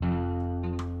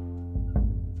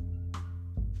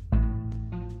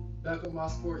back on my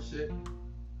sports shit.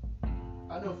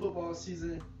 I know football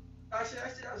season. Actually,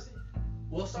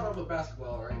 we'll start off with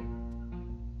basketball, right?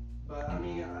 But I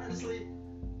mean, honestly,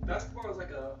 basketball is like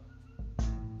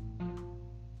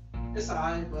it's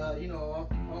alright, but you know,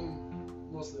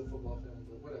 I'm mostly a football fan,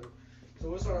 but whatever. So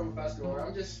we'll start off with basketball.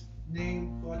 I'm just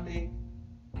name who I think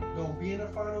gonna be in the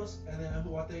finals, and then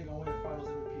who I think gonna win the finals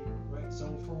MVP, right?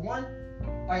 So for one,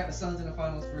 I got the Suns in the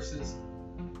finals versus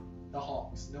the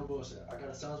Hawks. No bullshit. I got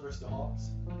the Suns versus the Hawks.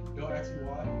 Don't ask me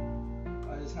why.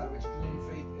 I just have extreme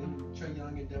faith in Trae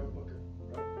Young and Devin Booker.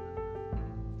 Right?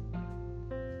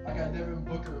 I got Devin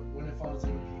Booker winning Finals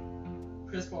MVP.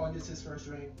 Chris Paul gets his first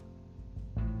ring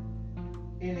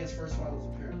in his first Finals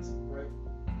appearance. Right?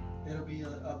 It'll be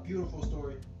a beautiful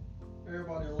story.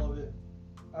 Everybody will love it.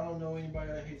 I don't know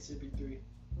anybody that hates CP3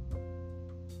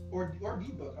 or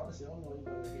D-Book. Honestly, I don't know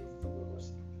anybody that hates D-Book or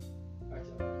CP3.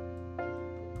 Actually,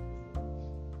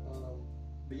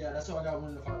 but yeah, that's who I got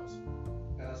winning the finals.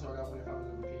 And that's who I got winning finals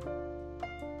MVP.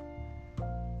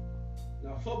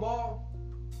 Now football,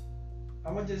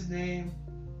 I'm gonna just name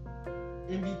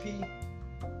MVP.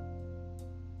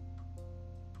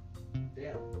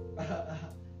 Damn.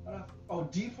 Oh,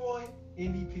 Depoy,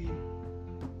 MVP,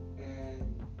 and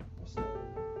what's the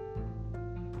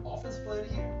offensive player of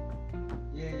the year?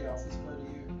 Yeah, offensive player of the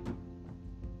year.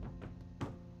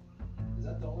 Is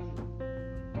that the only?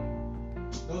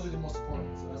 Those are the most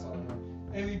important, so that's all I know.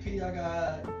 MVP, I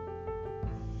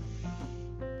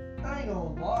ain't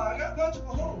gonna lie, I got Patrick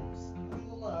Mahomes. I ain't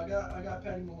gonna lie, I got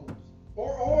Patty Mahomes.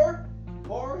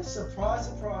 Or surprise,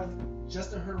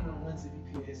 Justin Herbert wins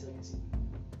MVP in his second season.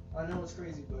 I know it's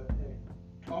crazy, but hey,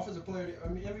 offensive player. I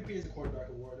mean, MVP is a quarterback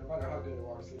award. No matter how good the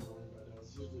wide receiver or anybody does,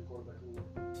 it's usually a quarterback award.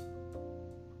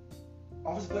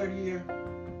 Offensive player of the year,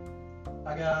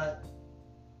 I got.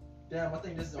 Damn, I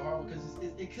think this is a hard one because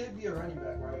it could be a running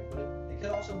back, right? But it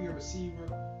could also be a receiver.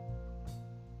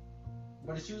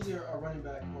 But it's usually a running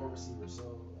back or a receiver.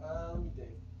 So let me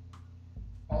think.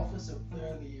 Offensive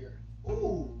player of the year.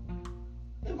 Ooh,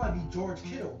 it might be George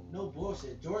Kittle. No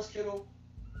bullshit. George Kittle.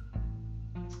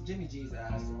 Jimmy G's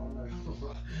ass, so I'm not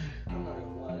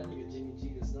gonna lie. That nigga Jimmy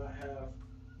G does not have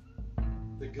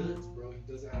the goods, bro. He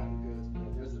doesn't have the goods,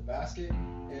 bro. There's a basket,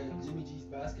 and Jimmy G's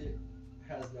basket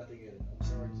has nothing in it. I'm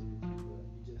sorry, Jimmy G,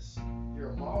 but you're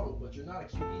a model, but you're not a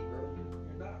QB, bro.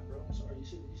 You're not, bro. I'm sorry. You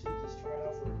should just try it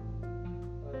out for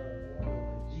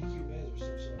GQ Men's or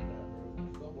some shit like that, bro.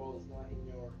 Football is not in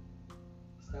your,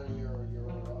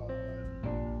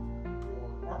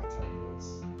 archetype.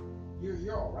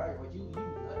 You're all right. Like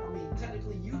I mean,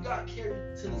 technically, you got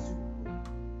carried to the Super Bowl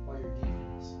by your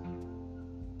defense.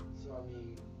 So I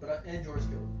mean, and George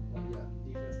Kittle, like yeah,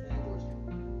 defense and George Kittle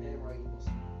and Ryan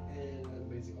Wilson and an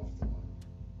amazing offensive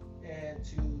line and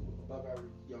two above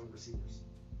average young receivers.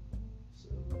 So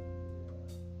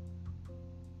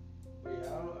but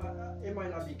yeah, it might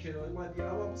not be Kittle. It might be.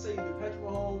 I'm gonna say either Patrick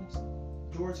Mahomes,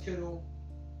 George Kittle,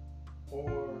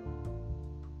 or.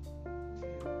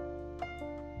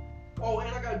 Oh,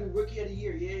 and I gotta do Rookie of the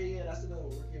Year. Yeah, that's another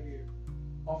one. Rookie of the Year.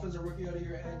 Offensive Rookie of the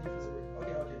Year and Defensive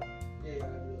Rookie. Okay. Yeah, I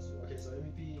gotta do those two. Okay, so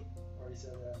MVP, already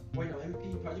said that. Wait, no,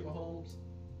 MVP, Patrick Mahomes.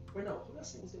 Wait, no, who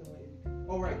else was gonna win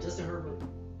MVP? Oh, right, Justin Herbert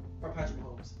or Patrick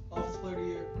Mahomes. Offensive Player of the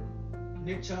Year,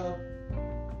 Nick Chubb,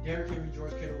 Derrick Henry,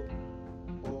 George Kittle,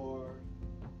 or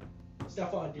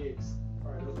Stephon Diggs.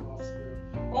 Alright, those are my offensive players.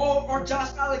 Oh, or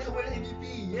Josh Allen could win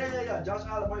MVP. Yeah. Josh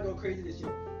Allen might go crazy this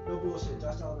year. No bullshit.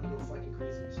 Josh Allen might go fucking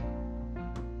crazy this year.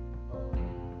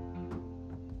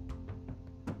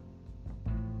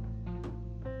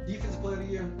 Defensive player of the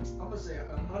year, I'm gonna say,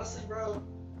 honestly, bro,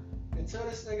 until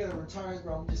this nigga retires,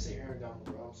 bro, I'm just saying Aaron Donald,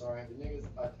 bro. I'm sorry, the nigga's,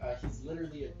 he's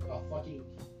literally a fucking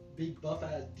big buff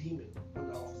ass demon on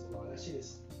the offensive line. That shit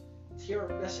is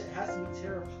terrible. That shit has to be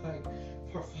terrifying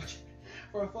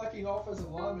for a fucking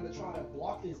offensive lineman to try to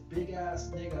block this big ass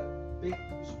nigga.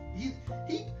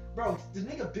 Bro, the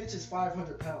nigga bitch is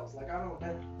 500 pounds. Like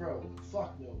bro,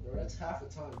 fuck no, bro. That's half a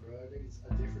ton, bro. That nigga's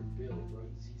a different build, bro.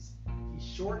 He's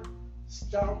short,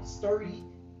 stout, sturdy,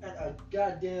 and a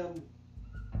goddamn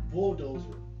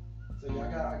bulldozer. So yeah,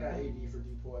 I got AD for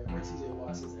Depoy or TJ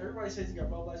Watt. Since everybody says he got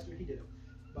robbed last year, he didn't.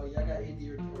 But yeah, I got AD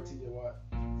or TJ Watt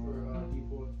for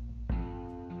Depoy.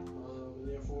 And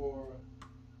then for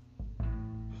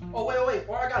wait.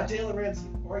 Or I got Jalen Ramsey.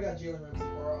 Or Jair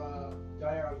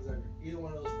Alexander. Either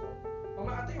one of those four.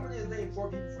 I think we're gonna name 4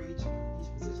 people for each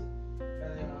position.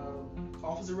 And then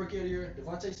offensive rookie of the year,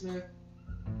 Devontae Smith.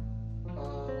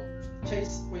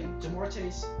 Jamar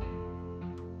Chase.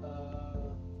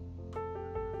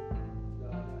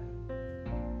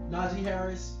 Najee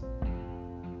Harris.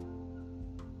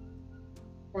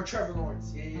 Or Trevor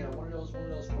Lawrence. Yeah. One of those four.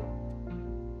 One of those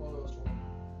four.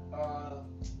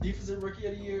 Defensive rookie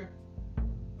of the year.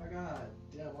 My God,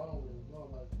 damn, I don't really know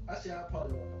about it. Actually, I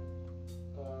probably know.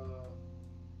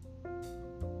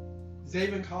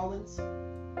 Zaven Collins.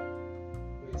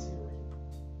 Wait, is he a rookie?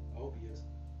 I hope he is.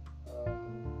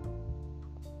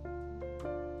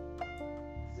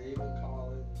 Zaven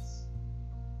Collins.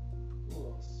 Who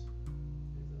else?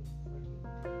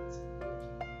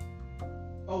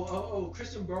 Oh,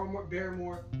 Christian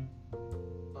Barrymore.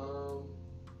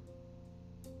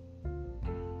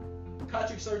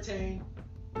 Patrick Surtain.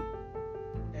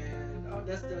 And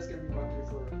that's gonna be my three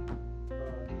for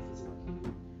defensive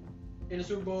rookie. In the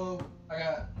Super Bowl, I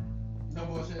got no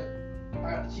bullshit. I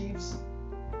got the Chiefs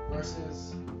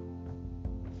versus.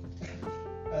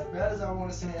 As bad as I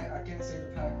want to say it, I can't say the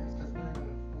Packers because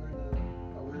we're in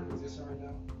a weird position right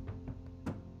now.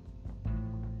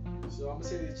 So I'm gonna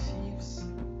say the Chiefs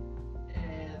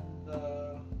and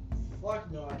the.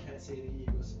 Fuck no, I can't say the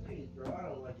Eagles. Hey, bro, I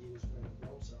don't like Eagles fans, bro.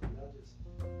 I'm sorry, y'all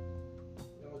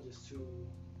just too.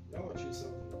 Y'all would choose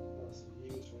something else. The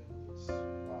Eagles fans,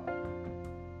 wow.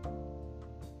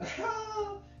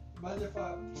 Imagine if I.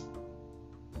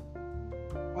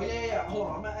 Oh yeah. Hold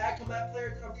on, I'm gonna add comeback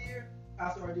player of the year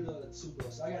after I do the Super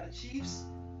Bowl. So I got the Chiefs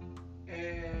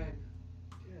and.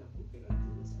 Damn, who could I do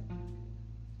this?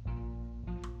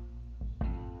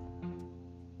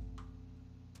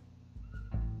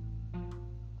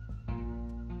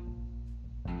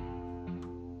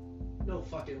 No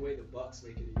fucking way the Bucks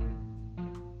make it again.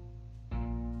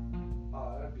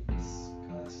 Oh, that'd be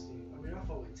disgusting. I mean, I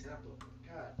fought with Tampa, but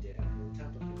god damn,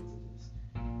 Tampa fans are just.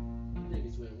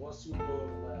 Niggas win one Super Bowl in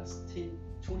the last 10,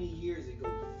 20 years and go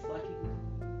fucking.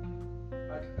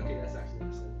 Okay, that's actually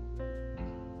understandable.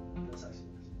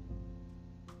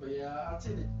 But yeah, I'll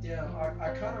take the damn. I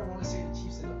kind of want to say the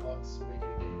Chiefs and the Bucks make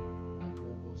it again. Like, no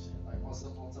bullshit. Like,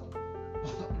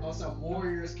 on some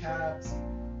Warriors, Cavs,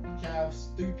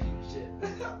 3-peat shit.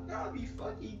 That'd be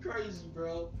fucking crazy,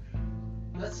 bro.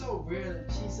 That's so rare that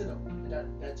Chiefs and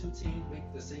that two teams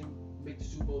make the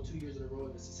Super Bowl 2 years in a row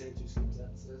and it's the same two teams.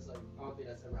 That's like, I don't think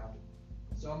that's ever happened.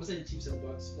 So I'm gonna say the Chiefs and the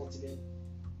Bucks once again.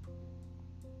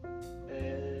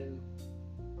 And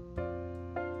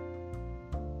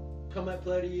comeback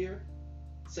player of the year,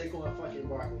 Saquon fucking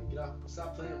Barkley. Get up,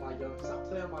 stop playing my young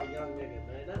nigga,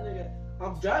 man. That nigga,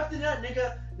 I'm drafting that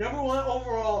nigga #1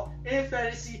 overall in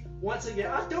fantasy once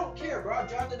again. I don't care, bro. I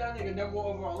drafted that nigga #1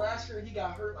 overall last year. He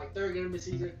got hurt like third game of the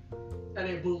season, and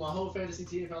then boom, my whole fantasy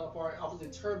team fell apart. I was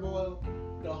in turmoil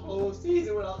the whole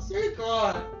season without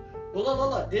Saquon. But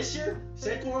look, this year,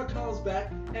 Saquon comes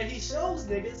back, and he shows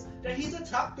niggas that he's a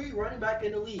top 3 running back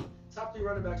in the league. Top 3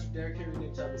 running backs: Derrick Henry,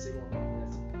 Nick Chubb, and Saquon Barkley.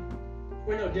 That's it.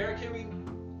 Wait, no, Derrick Henry,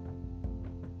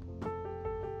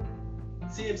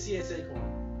 CMC, and Saquon.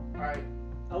 Alright.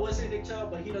 I would say Nick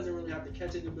Chubb, but he doesn't really have the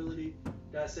catching ability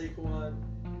that Saquon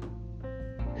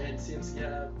and CMC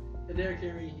have. And Derrick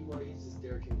Henry, he's just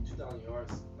Derrick Henry, 2,000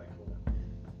 yards. Like, hold on.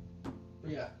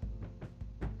 But yeah.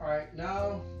 Alright,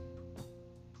 now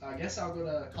I guess I'll go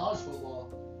to college football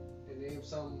and name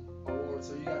some awards.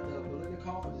 So you got the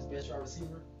Biletnikoff, which is best wide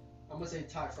receiver. I'm gonna say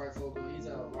Ty Freifogel. He's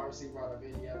a wide receiver out of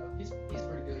Indiana. He's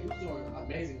pretty good. He was doing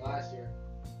amazing last year.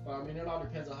 But I mean, it all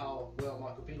depends on how well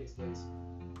Michael Penix plays.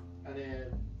 And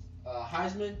then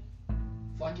Heisman,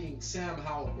 fucking Sam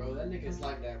Howell, bro. That nigga's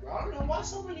like that, bro. I don't know why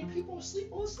so many people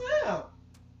sleep on Sam.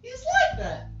 He's like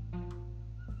that.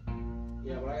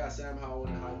 Yeah, but I got Sam Howell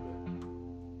winning Heisman.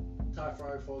 Ty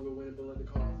Freifogel winning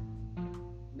Biletnikoff.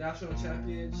 National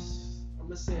champions, I'm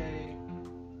gonna say,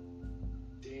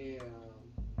 damn.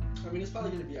 I mean, it's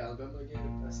probably gonna be Alabama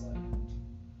again. That's like,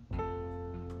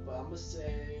 but I'm gonna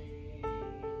say.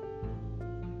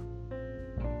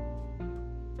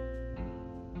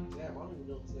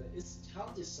 It's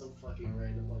college is so fucking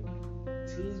random. Like,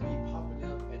 teams be popping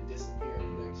up and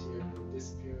disappearing the next year, and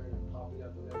disappearing and popping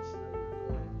up the next year.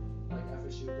 Like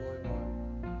FSU going on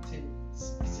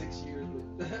 6 years with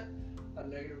a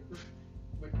negative,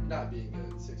 with not being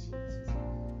good 6 years.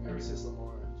 Ever since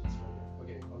Lamar, just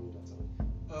okay. I'll move on to something.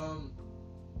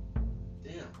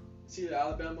 Damn. It's either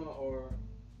Alabama or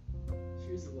it's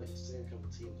usually like the same couple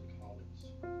teams in college.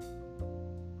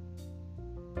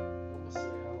 I'm gonna say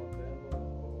Alabama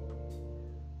or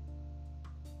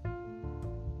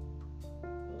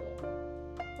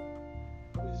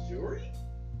Missouri?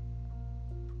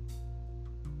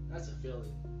 That's a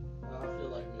feeling. I feel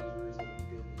like